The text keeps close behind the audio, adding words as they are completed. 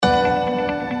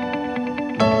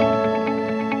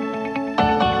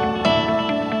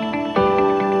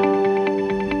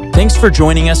for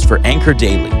joining us for Anchor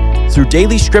Daily. Through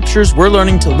daily scriptures, we're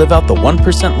learning to live out the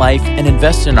 1% life and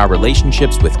invest in our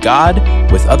relationships with God,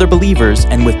 with other believers,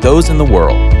 and with those in the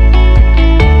world.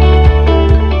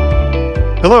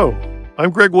 Hello, I'm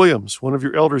Greg Williams, one of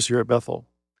your elders here at Bethel.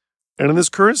 And in this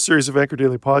current series of Anchor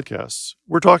Daily podcasts,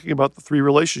 we're talking about the three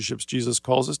relationships Jesus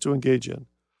calls us to engage in: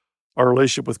 our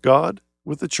relationship with God,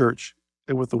 with the church,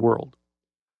 and with the world.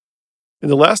 In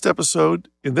the last episode,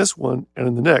 in this one, and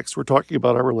in the next, we're talking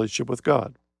about our relationship with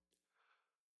God.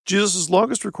 Jesus'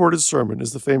 longest recorded sermon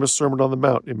is the famous Sermon on the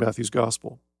Mount in Matthew's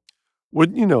Gospel.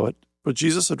 Wouldn't you know it, but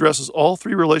Jesus addresses all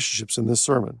three relationships in this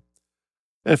sermon.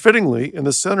 And fittingly, in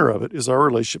the center of it is our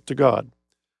relationship to God.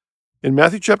 In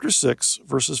Matthew chapter 6,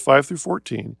 verses 5 through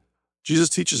 14, Jesus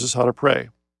teaches us how to pray.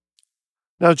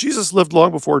 Now, Jesus lived long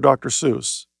before Dr.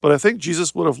 Seuss, but I think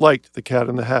Jesus would have liked The Cat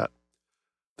in the Hat.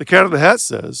 The Cat in the Hat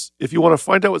says, if you want to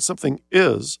find out what something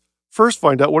is, first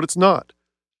find out what it's not.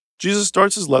 Jesus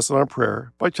starts his lesson on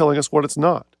prayer by telling us what it's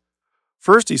not.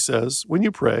 First, he says, when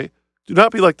you pray, do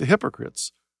not be like the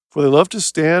hypocrites, for they love to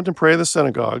stand and pray in the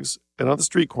synagogues and on the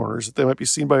street corners that they might be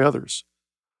seen by others.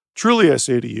 Truly, I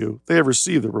say to you, they have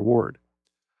received their reward.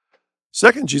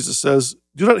 Second, Jesus says,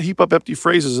 do not heap up empty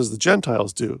phrases as the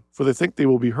Gentiles do, for they think they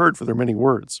will be heard for their many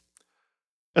words.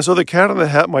 And so the Cat in the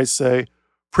Hat might say,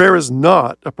 prayer is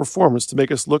not a performance to make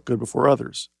us look good before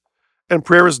others. And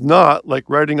prayer is not like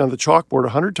writing on the chalkboard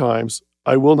 100 times,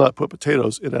 I will not put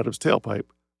potatoes in Adam's tailpipe.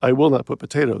 I will not put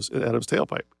potatoes in Adam's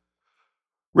tailpipe.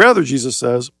 Rather, Jesus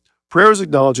says, prayer is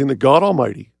acknowledging that God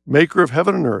Almighty, maker of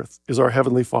heaven and earth, is our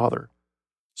heavenly Father.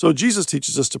 So Jesus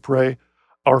teaches us to pray,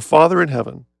 Our Father in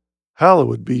heaven,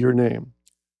 hallowed be your name.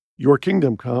 Your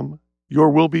kingdom come, your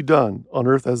will be done on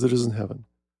earth as it is in heaven.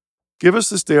 Give us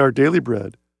this day our daily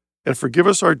bread, and forgive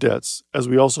us our debts, as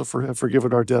we also have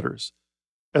forgiven our debtors.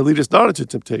 And lead us not into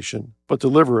temptation, but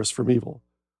deliver us from evil.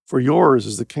 For yours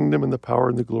is the kingdom and the power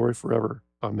and the glory forever.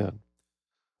 Amen.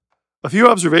 A few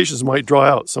observations might draw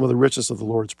out some of the richness of the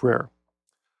Lord's Prayer.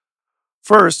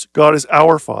 First, God is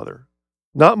our Father.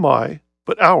 Not my,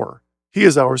 but our. He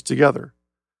is ours together.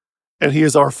 And He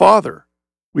is our Father.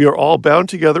 We are all bound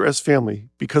together as family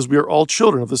because we are all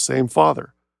children of the same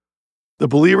Father. The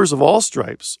believers of all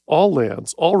stripes, all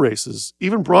lands, all races,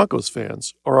 even Broncos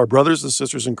fans, are our brothers and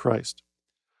sisters in Christ.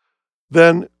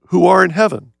 Then, who are in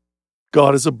heaven?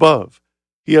 God is above.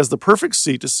 He has the perfect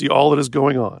seat to see all that is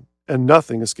going on, and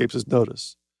nothing escapes His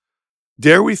notice.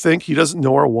 Dare we think He doesn't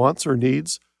know our wants or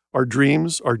needs, our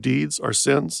dreams, our deeds, our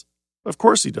sins? Of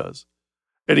course He does.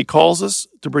 And He calls us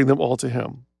to bring them all to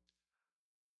Him.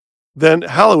 Then,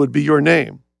 hallowed be your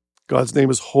name. God's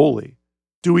name is holy.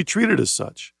 Do we treat it as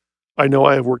such? I know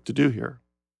I have work to do here.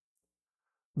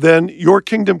 Then, your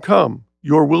kingdom come,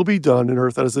 your will be done in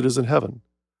earth as it is in heaven.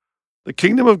 The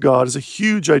kingdom of God is a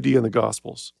huge idea in the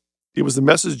Gospels. It was the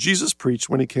message Jesus preached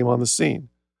when He came on the scene.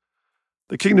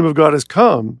 The kingdom of God has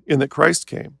come in that Christ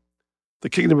came. The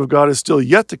kingdom of God is still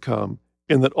yet to come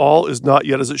in that all is not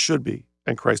yet as it should be,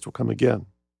 and Christ will come again.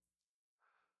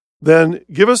 Then,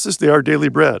 give us this day our daily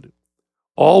bread.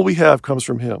 All we have comes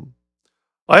from Him.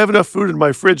 I have enough food in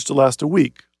my fridge to last a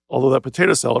week, although that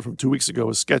potato salad from 2 weeks ago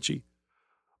was sketchy.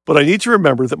 But I need to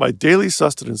remember that my daily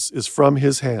sustenance is from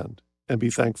His hand, and be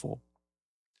thankful.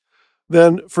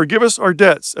 Then forgive us our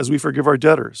debts as we forgive our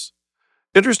debtors.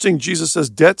 Interesting, Jesus says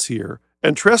debts here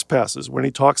and trespasses when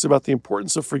He talks about the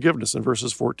importance of forgiveness in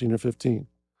verses 14 and 15.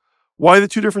 Why the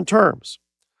two different terms?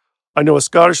 I know a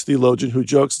Scottish theologian who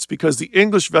jokes it's because the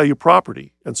English value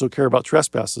property and so care about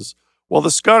trespasses, while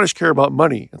the Scottish care about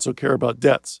money and so care about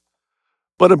debts.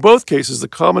 But in both cases, the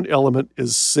common element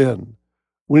is sin.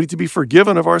 We need to be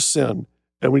forgiven of our sin,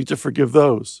 and we need to forgive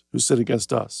those who sin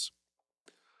against us.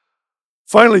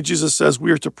 Finally, Jesus says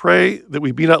we are to pray that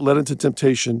we be not led into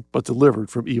temptation, but delivered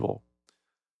from evil.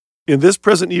 In this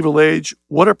present evil age,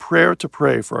 what a prayer to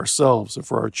pray for ourselves and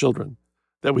for our children,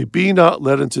 that we be not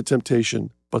led into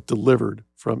temptation, but delivered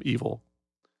from evil.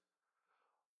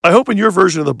 I hope in your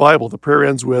version of the Bible, the prayer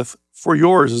ends with, for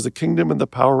yours is the kingdom and the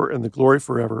power and the glory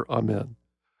forever. Amen.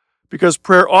 Because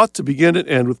prayer ought to begin and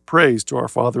end with praise to our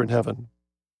Father in heaven.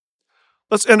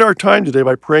 Let's end our time today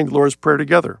by praying the Lord's Prayer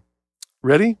together.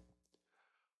 Ready?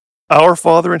 Our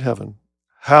Father in heaven,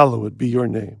 hallowed be your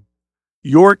name.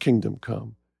 Your kingdom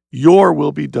come. Your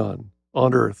will be done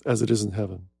on earth as it is in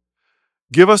heaven.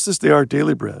 Give us this day our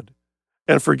daily bread,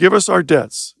 and forgive us our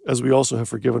debts as we also have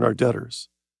forgiven our debtors.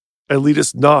 And lead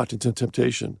us not into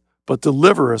temptation, but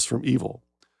deliver us from evil.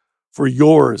 For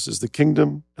yours is the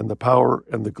kingdom and the power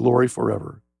and the glory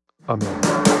forever. Amen.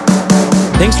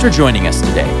 Thanks for joining us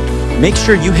today. Make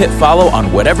sure you hit follow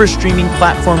on whatever streaming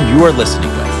platform you are listening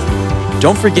with.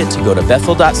 Don't forget to go to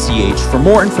bethel.ch for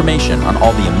more information on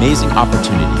all the amazing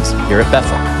opportunities here at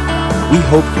Bethel. We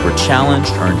hope you were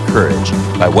challenged or encouraged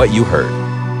by what you heard.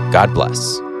 God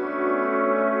bless.